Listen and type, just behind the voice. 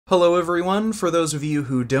Hello everyone. For those of you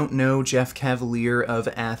who don't know Jeff Cavaliere of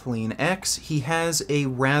ATHLEAN-X, he has a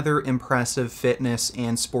rather impressive fitness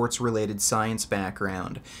and sports-related science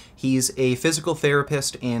background. He's a physical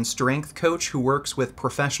therapist and strength coach who works with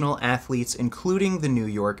professional athletes including the New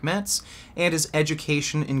York Mets, and his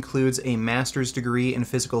education includes a master's degree in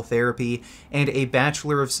physical therapy and a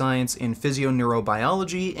Bachelor of Science in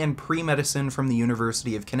Physioneurobiology and Pre-Medicine from the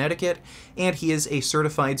University of Connecticut, and he is a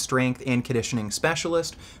certified strength and conditioning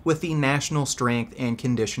specialist with the National Strength and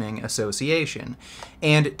Conditioning Association.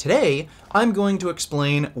 And today, I'm going to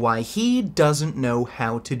explain why he doesn't know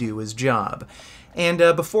how to do his job. And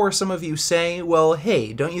before some of you say, well,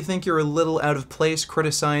 hey, don't you think you're a little out of place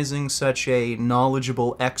criticizing such a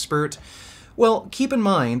knowledgeable expert? Well, keep in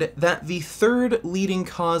mind that the third leading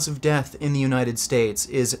cause of death in the United States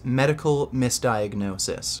is medical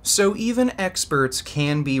misdiagnosis. So even experts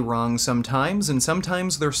can be wrong sometimes, and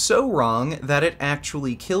sometimes they're so wrong that it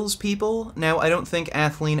actually kills people. Now, I don't think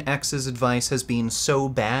ATHLEAN-X's advice has been so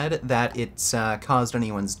bad that it's caused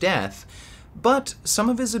anyone's death, but some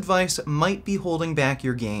of his advice might be holding back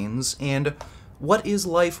your gains, and what is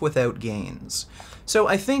life without gains? So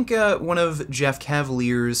I think one of Jeff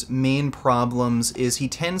Cavaliere's main problems is he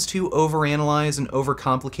tends to overanalyze and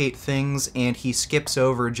overcomplicate things, and he skips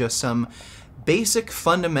over just some basic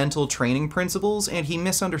fundamental training principles, and he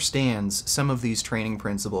misunderstands some of these training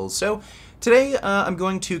principles. So today I'm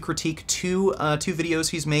going to critique two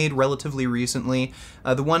videos he's made relatively recently.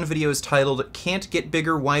 The one video is titled "Can't Get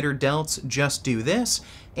Bigger, Wider Delts, Just Do This,"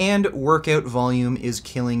 and "Workout Volume is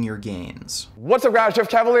Killing Your Gains." What's up guys, Jeff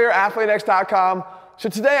Cavaliere, ATHLEAN-X.com. So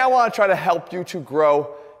today I want to try to help you to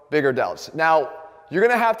grow bigger delts. Now, you're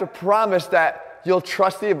going to have to promise that you'll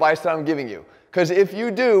trust the advice that I'm giving you. Because if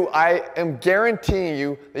you do, I am guaranteeing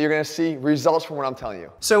you that you're going to see results from what I'm telling you.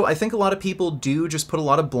 So I think a lot of people do just put a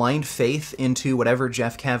lot of blind faith into whatever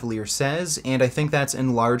Jeff Cavaliere says, and I think that's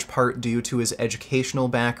in large part due to his educational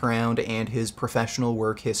background and his professional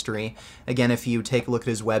work history. Again, if you take a look at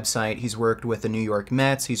his website, he's worked with the New York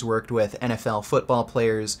Mets, he's worked with NFL football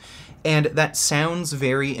players, and that sounds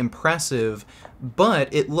very impressive,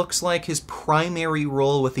 but it looks like his primary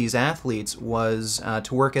role with these athletes was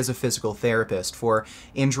to work as a physical therapist for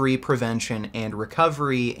injury prevention and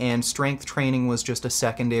recovery, and strength training was just a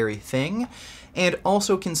secondary thing. And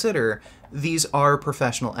also consider, these are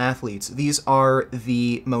professional athletes. These are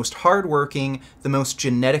the most hardworking, the most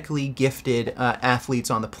genetically gifted athletes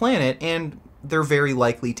on the planet, and they're very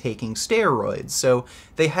likely taking steroids, so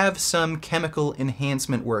they have some chemical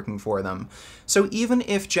enhancement working for them. So even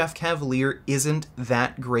if Jeff Cavaliere isn't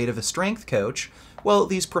that great of a strength coach, well,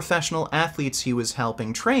 these professional athletes he was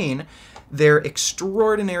helping train, they're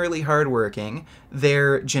extraordinarily hardworking,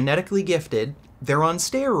 they're genetically gifted, they're on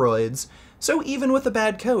steroids, so even with a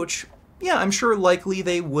bad coach, yeah, I'm sure likely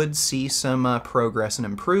they would see some progress and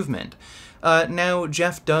improvement. Now,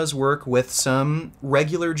 Jeff does work with some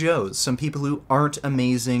regular Joes, some people who aren't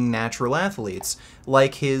amazing natural athletes,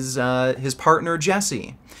 like his partner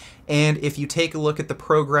Jesse. And if you take a look at the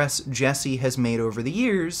progress Jesse has made over the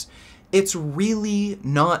years, it's really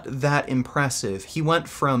not that impressive. He went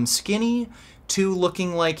from skinny to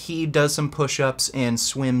looking like he does some push-ups and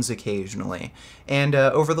swims occasionally. And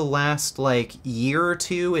over the last, year or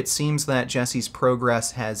two, it seems that Jesse's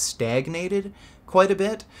progress has stagnated quite a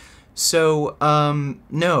bit. So,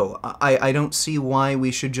 no, I don't see why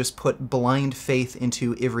we should just put blind faith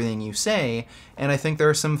into everything you say, and I think there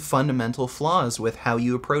are some fundamental flaws with how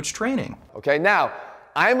you approach training. Okay, now,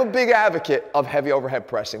 I'm a big advocate of heavy overhead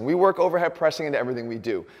pressing. We work overhead pressing into everything we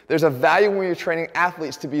do. There's a value when you're training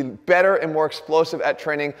athletes to be better and more explosive at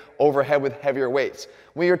training overhead with heavier weights.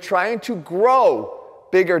 When you're trying to grow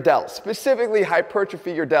bigger delts, specifically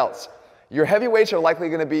hypertrophy your delts, your heavy weights are likely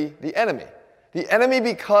going to be the enemy. The enemy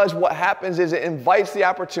because what happens is it invites the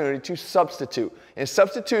opportunity to substitute. And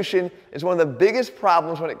substitution is one of the biggest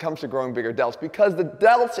problems when it comes to growing bigger delts, because the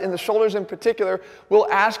delts and the shoulders in particular will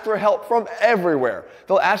ask for help from everywhere.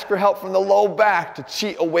 They'll ask for help from the low back to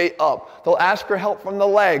cheat a weight up. They'll ask for help from the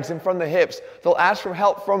legs and from the hips. They'll ask for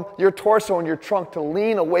help from your torso and your trunk to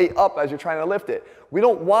lean a weight up as you're trying to lift it. We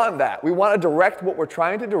don't want that. We want to direct what we're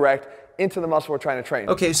trying to direct into the muscle we're trying to train.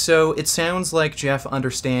 Okay, so it sounds like Jeff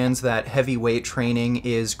understands that heavy weight training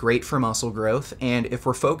is great for muscle growth, and if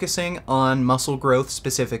we're focusing on muscle growth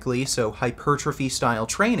specifically, so hypertrophy style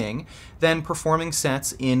training, then performing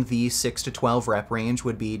sets in the 6 to 12 rep range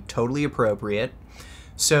would be totally appropriate.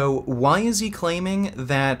 So why is he claiming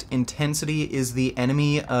that intensity is the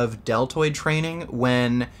enemy of deltoid training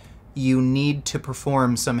when you need to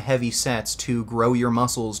perform some heavy sets to grow your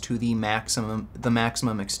muscles to the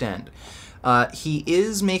maximum extent? He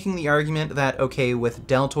is making the argument that, okay, with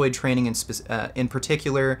deltoid training in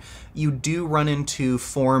particular, you do run into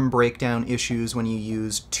form breakdown issues when you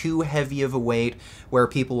use too heavy of a weight, where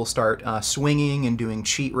people will start swinging and doing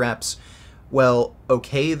cheat reps. Well,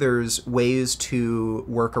 okay, there's ways to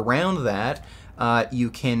work around that. You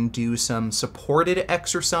can do some supported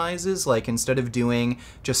exercises, like instead of doing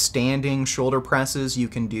just standing shoulder presses, you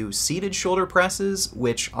can do seated shoulder presses,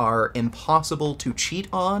 which are impossible to cheat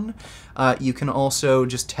on. You can also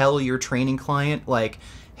just tell your training client, like,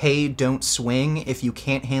 hey, don't swing. If you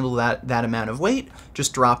can't handle that amount of weight,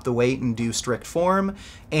 just drop the weight and do strict form.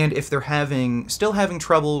 And if they're still having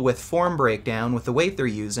trouble with form breakdown with the weight they're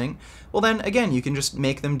using, well then, again, you can just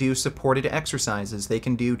make them do supported exercises. They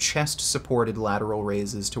can do chest-supported lateral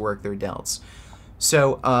raises to work their delts.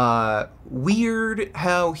 So, weird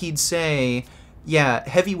how he'd say, yeah,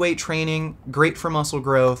 heavy weight training, great for muscle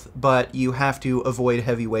growth, but you have to avoid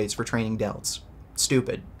heavy weights for training delts.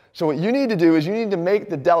 Stupid. So what you need to do is you need to make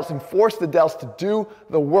the delts and force the delts to do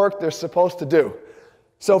the work they're supposed to do.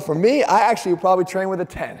 So for me, I actually would probably train with a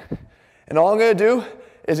 10. And all I'm going to do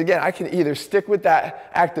is, again, I can either stick with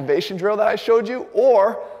that activation drill that I showed you,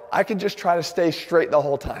 or I can just try to stay straight the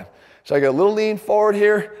whole time. So I get a little lean forward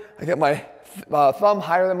here. I get my thumb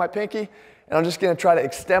higher than my pinky, and I'm just going to try to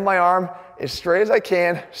extend my arm as straight as I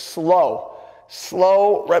can, slow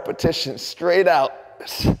repetition, straight out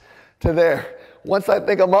to there. Once I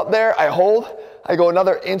think I'm up there, I hold. I go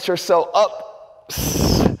another inch or so up,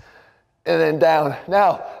 and then down.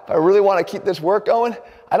 Now, if I really want to keep this work going,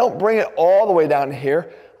 I don't bring it all the way down to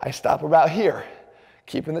here. I stop about here,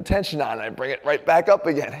 keeping the tension on. I bring it right back up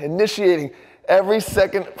again, initiating every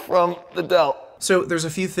second from the delt. So there's a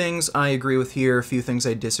few things I agree with here, a few things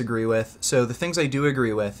I disagree with. So the things I do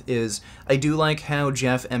agree with is I do like how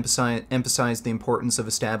Jeff emphasized the importance of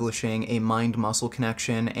establishing a mind-muscle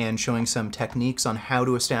connection and showing some techniques on how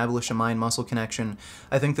to establish a mind-muscle connection.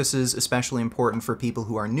 I think this is especially important for people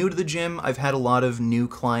who are new to the gym. I've had a lot of new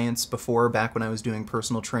clients before, back when I was doing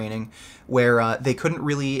personal training, where they couldn't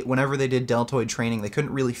really, whenever they did deltoid training, they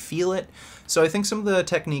couldn't really feel it. So I think some of the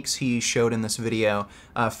techniques he showed in this video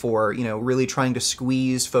for, you know, really trying to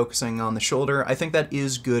squeeze, focusing on the shoulder, I think that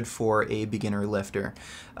is good for a beginner lifter.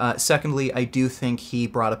 Secondly, I do think he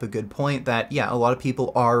brought up a good point that, yeah, a lot of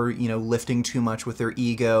people are, you know, lifting too much with their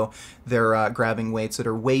ego. They're grabbing weights that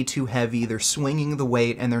are way too heavy, they're swinging the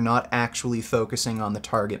weight, and they're not actually focusing on the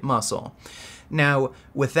target muscle. Now,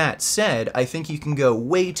 with that said, I think you can go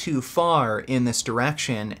way too far in this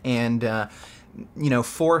direction and you know,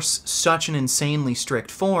 force such an insanely strict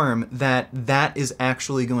form that is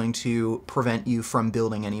actually going to prevent you from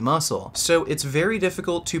building any muscle. So it's very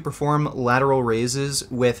difficult to perform lateral raises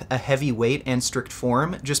with a heavy weight and strict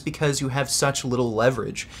form just because you have such little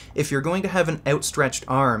leverage. If you're going to have an outstretched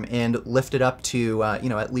arm and lift it up to, you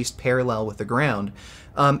know, at least parallel with the ground,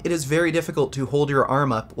 it is very difficult to hold your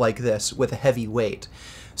arm up like this with a heavy weight.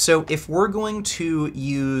 So if we're going to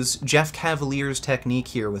use Jeff Cavaliere's technique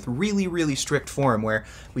here with really, really strict form, where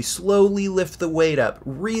we slowly lift the weight up,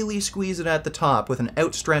 really squeeze it at the top with an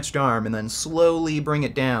outstretched arm, and then slowly bring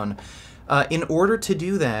it down, in order to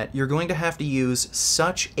do that, you're going to have to use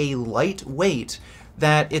such a light weight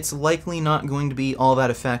that it's likely not going to be all that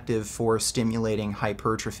effective for stimulating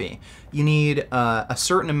hypertrophy. You need a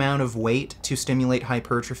certain amount of weight to stimulate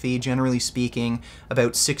hypertrophy. Generally speaking,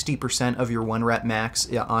 about 60% of your 1 rep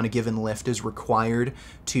max on a given lift is required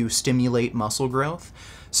to stimulate muscle growth.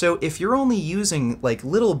 So if you're only using like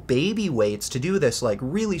little baby weights to do this like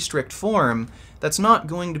really strict form, that's not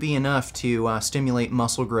going to be enough to stimulate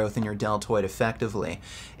muscle growth in your deltoid effectively.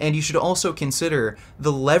 And you should also consider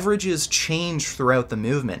the leverages change throughout the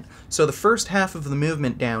movement. So the first half of the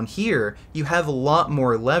movement down here, you have a lot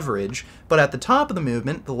more leverage, but at the top of the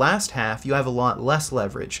movement, the last half, you have a lot less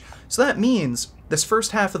leverage. So that means this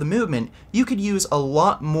first half of the movement, you could use a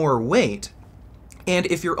lot more weight. And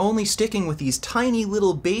if you're only sticking with these tiny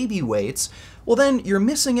little baby weights, well then you're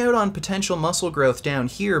missing out on potential muscle growth down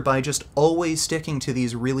here by just always sticking to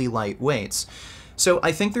these really light weights. So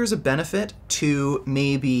I think there's a benefit to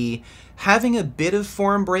maybe having a bit of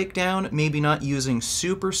form breakdown, maybe not using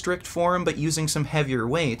super strict form, but using some heavier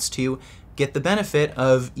weights to get the benefit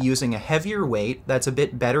of using a heavier weight that's a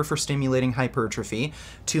bit better for stimulating hypertrophy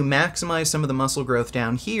to maximize some of the muscle growth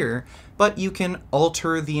down here, but you can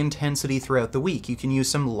alter the intensity throughout the week. You can use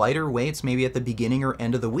some lighter weights maybe at the beginning or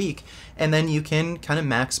end of the week, and then you can kind of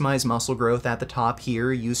maximize muscle growth at the top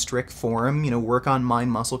here, use strict form, you know, work on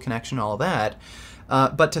mind-muscle connection, all that.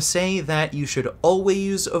 But to say that you should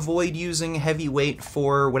always avoid using heavy weight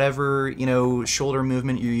for whatever, you know, shoulder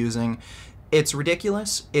movement you're using, it's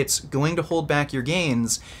ridiculous. It's going to hold back your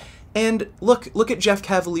gains. And look at Jeff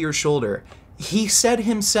Cavaliere's shoulder. He said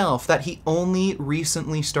himself that he only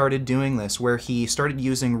recently started doing this, where he started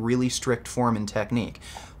using really strict form and technique.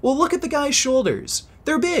 Well, look at the guy's shoulders.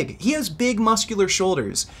 They're big. He has big muscular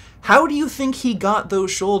shoulders. How do you think he got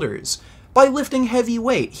those shoulders? By lifting heavy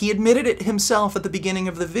weight. He admitted it himself at the beginning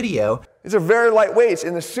of the video. These are very light weights,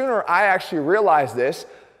 and the sooner I actually realized this,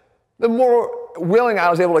 the more willing I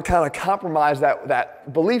was able to kind of compromise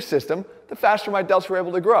that belief system, the faster my delts were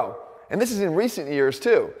able to grow. And this is in recent years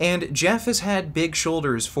too. And Jeff has had big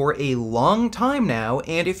shoulders for a long time now,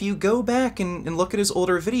 and if you go back and look at his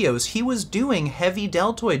older videos, he was doing heavy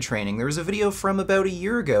deltoid training. There was a video from about a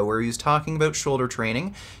year ago where he was talking about shoulder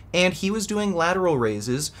training, and he was doing lateral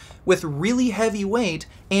raises with really heavy weight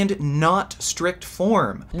and not strict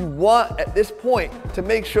form. You want, at this point, to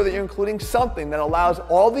make sure that you're including something that allows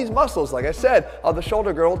all these muscles, like I said, of the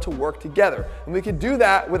shoulder girdle to work together. And we can do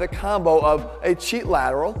that with a combo of a cheat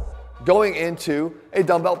lateral going into a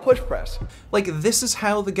dumbbell push press. Like, this is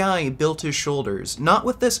how the guy built his shoulders. Not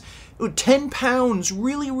with this 10 pounds,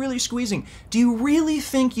 really squeezing. Do you really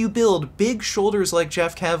think you build big shoulders like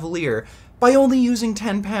Jeff Cavaliere by only using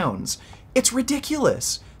 10 pounds? It's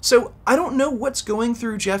ridiculous. So I don't know what's going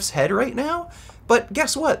through Jeff's head right now, but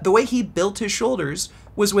guess what? The way he built his shoulders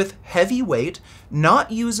was with heavy weight,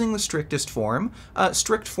 not using the strictest form.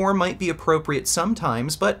 Strict form might be appropriate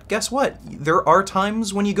sometimes, but guess what? There are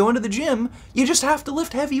times when you go into the gym, you just have to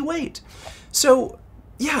lift heavy weight. So,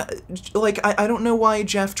 yeah, like, I don't know why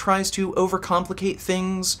Jeff tries to overcomplicate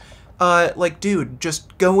things. Like, dude,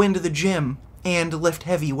 just go into the gym and lift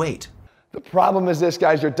heavy weight. The problem is this,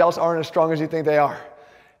 guys, your delts aren't as strong as you think they are.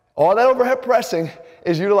 All that overhead pressing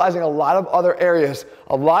is utilizing a lot of other areas,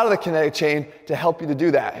 a lot of the kinetic chain to help you to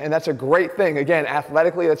do that. And that's a great thing. Again,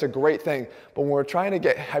 athletically, that's a great thing. But when we're trying to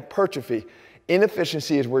get hypertrophy,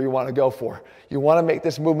 inefficiency is where you want to go for. You want to make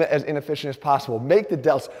this movement as inefficient as possible. Make the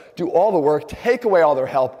delts do all the work, take away all their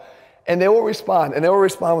help, and they will respond. And they will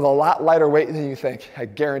respond with a lot lighter weight than you think. I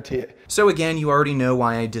guarantee it. So again, you already know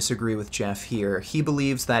why I disagree with Jeff here. He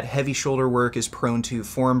believes that heavy shoulder work is prone to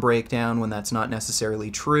form breakdown when that's not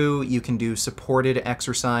necessarily true. You can do supported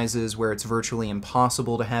exercises where it's virtually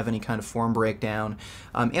impossible to have any kind of form breakdown.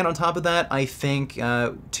 And on top of that, I think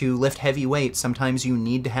to lift heavy weight, sometimes you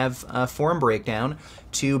need to have form breakdown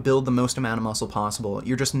to build the most amount of muscle possible.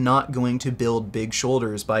 You're just not going to build big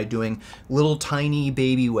shoulders by doing little tiny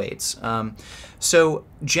baby weights. So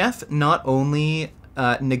Jeff not only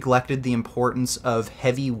neglected the importance of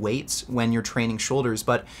heavy weights when you're training shoulders,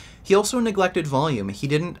 but he also neglected volume. He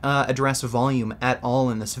didn't address volume at all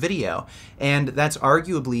in this video, and that's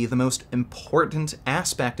arguably the most important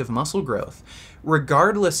aspect of muscle growth.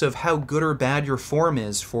 Regardless of how good or bad your form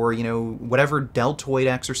is for, you know, whatever deltoid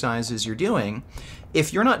exercises you're doing,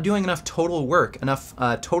 if you're not doing enough total work, enough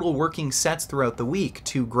total working sets throughout the week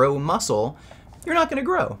to grow muscle, you're not going to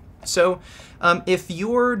grow. So if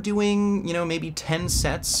you're doing, you know, maybe 10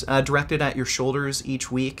 sets directed at your shoulders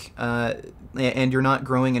each week and you're not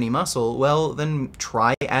growing any muscle, well, then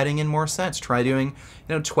try adding in more sets. Try doing,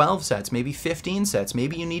 12 sets, maybe 15 sets.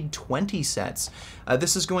 Maybe you need 20 sets.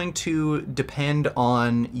 This is going to depend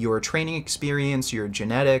on your training experience, your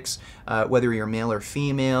genetics, whether you're male or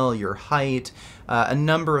female, your height, a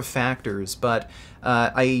number of factors, but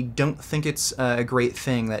I don't think it's a great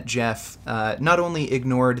thing that Jeff not only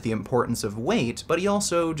ignored the importance of weight, but he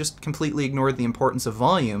also just completely ignored the importance of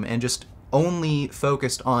volume and just only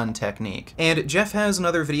focused on technique. And Jeff has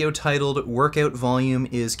another video titled "Workout Volume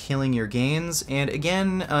is Killing Your Gains," and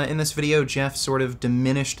again, in this video, Jeff sort of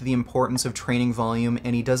diminished the importance of training volume,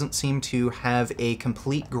 and he doesn't seem to have a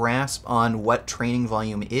complete grasp on what training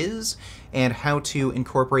volume is and how to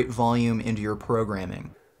incorporate volume into your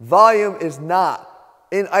programming. Volume is not,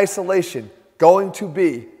 in isolation, going to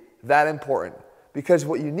be that important, because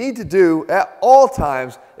what you need to do at all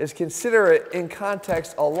times is consider it in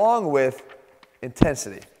context along with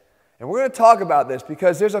intensity. And we're going to talk about this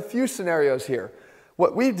because there's a few scenarios here.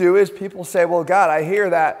 What we do is people say, well, God, I hear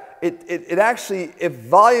that it actually, if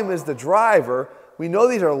volume is the driver, we know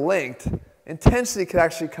these are linked, intensity could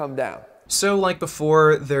actually come down. So, like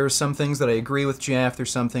before, there's some things that I agree with Jeff,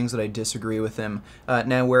 there's some things that I disagree with him.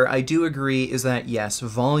 Now, where I do agree is that, yes,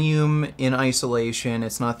 volume in isolation,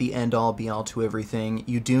 it's not the end-all, be-all to everything.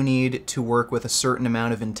 You do need to work with a certain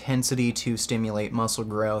amount of intensity to stimulate muscle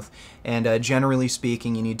growth, and generally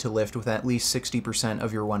speaking, you need to lift with at least 60%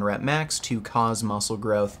 of your 1-rep max to cause muscle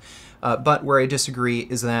growth. But where I disagree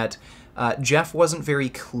is that Jeff wasn't very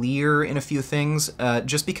clear in a few things.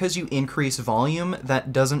 Just because you increase volume,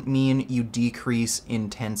 that doesn't mean you decrease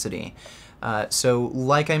intensity. So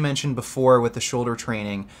like I mentioned before with the shoulder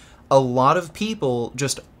training, a lot of people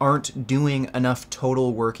just aren't doing enough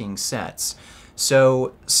total working sets.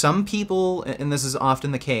 So some people, and this is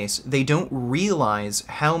often the case, they don't realize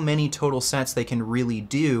how many total sets they can really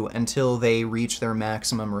do until they reach their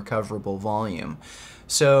maximum recoverable volume.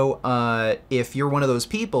 So if you're one of those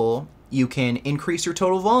people, you can increase your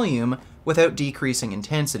total volume without decreasing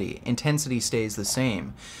intensity. Intensity stays the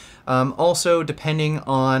same. Also, depending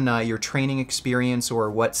on your training experience or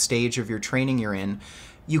what stage of your training you're in,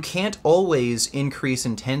 you can't always increase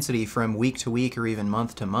intensity from week to week or even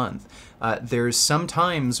month to month. There's some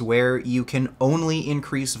times where you can only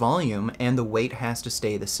increase volume and the weight has to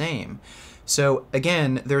stay the same. So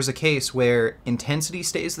again, there's a case where intensity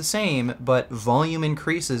stays the same, but volume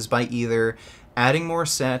increases by either adding more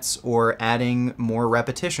sets or adding more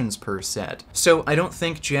repetitions per set. So I don't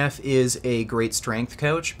think Jeff is a great strength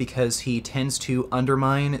coach because he tends to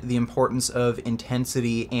undermine the importance of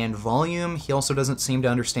intensity and volume. He also doesn't seem to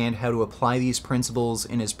understand how to apply these principles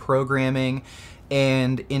in his programming,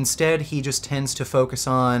 and instead he just tends to focus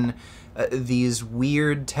on these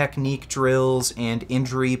weird technique drills and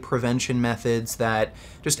injury prevention methods that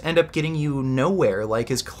just end up getting you nowhere, like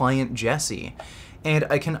his client Jesse. And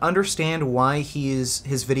I can understand why his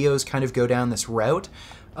videos kind of go down this route.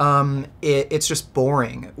 It's just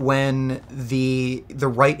boring when the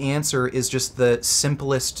right answer is just the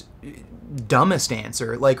simplest, dumbest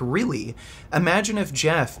answer. Like, really, imagine if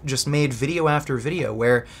Jeff just made video after video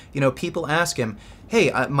where, you know, people ask him,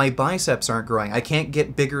 hey, my biceps aren't growing, I can't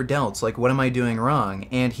get bigger delts, like, what am I doing wrong?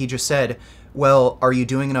 And he just said, well, are you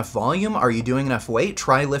doing enough volume? Are you doing enough weight?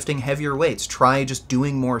 Try lifting heavier weights. Try just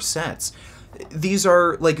doing more sets. These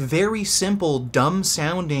are like very simple,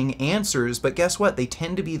 dumb-sounding answers, but guess what? They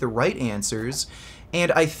tend to be the right answers,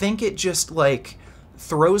 and I think it just like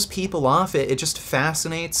throws people off. It just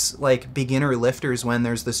fascinates like beginner lifters when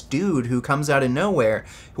there's this dude who comes out of nowhere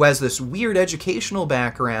who has this weird educational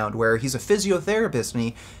background where he's a physiotherapist and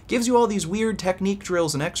he gives you all these weird technique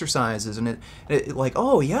drills and exercises, and it like,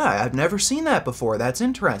 oh yeah, I've never seen that before, that's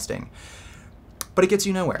interesting. But it gets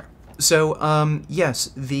you nowhere. So,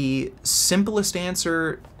 yes, the simplest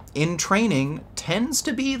answer in training tends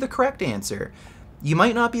to be the correct answer. You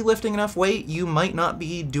might not be lifting enough weight, you might not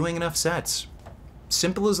be doing enough sets.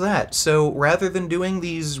 Simple as that. So rather than doing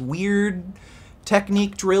these weird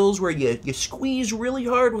technique drills where you squeeze really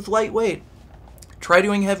hard with light weight, try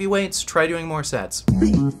doing heavy weights, try doing more sets.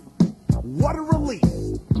 What a relief.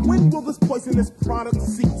 When will this poisonous product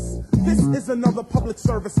cease? This is another public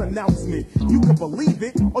service announcement. You can believe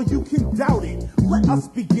it or you can doubt it. Let us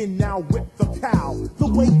begin now with the cow. The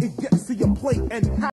way it gets to your plate and how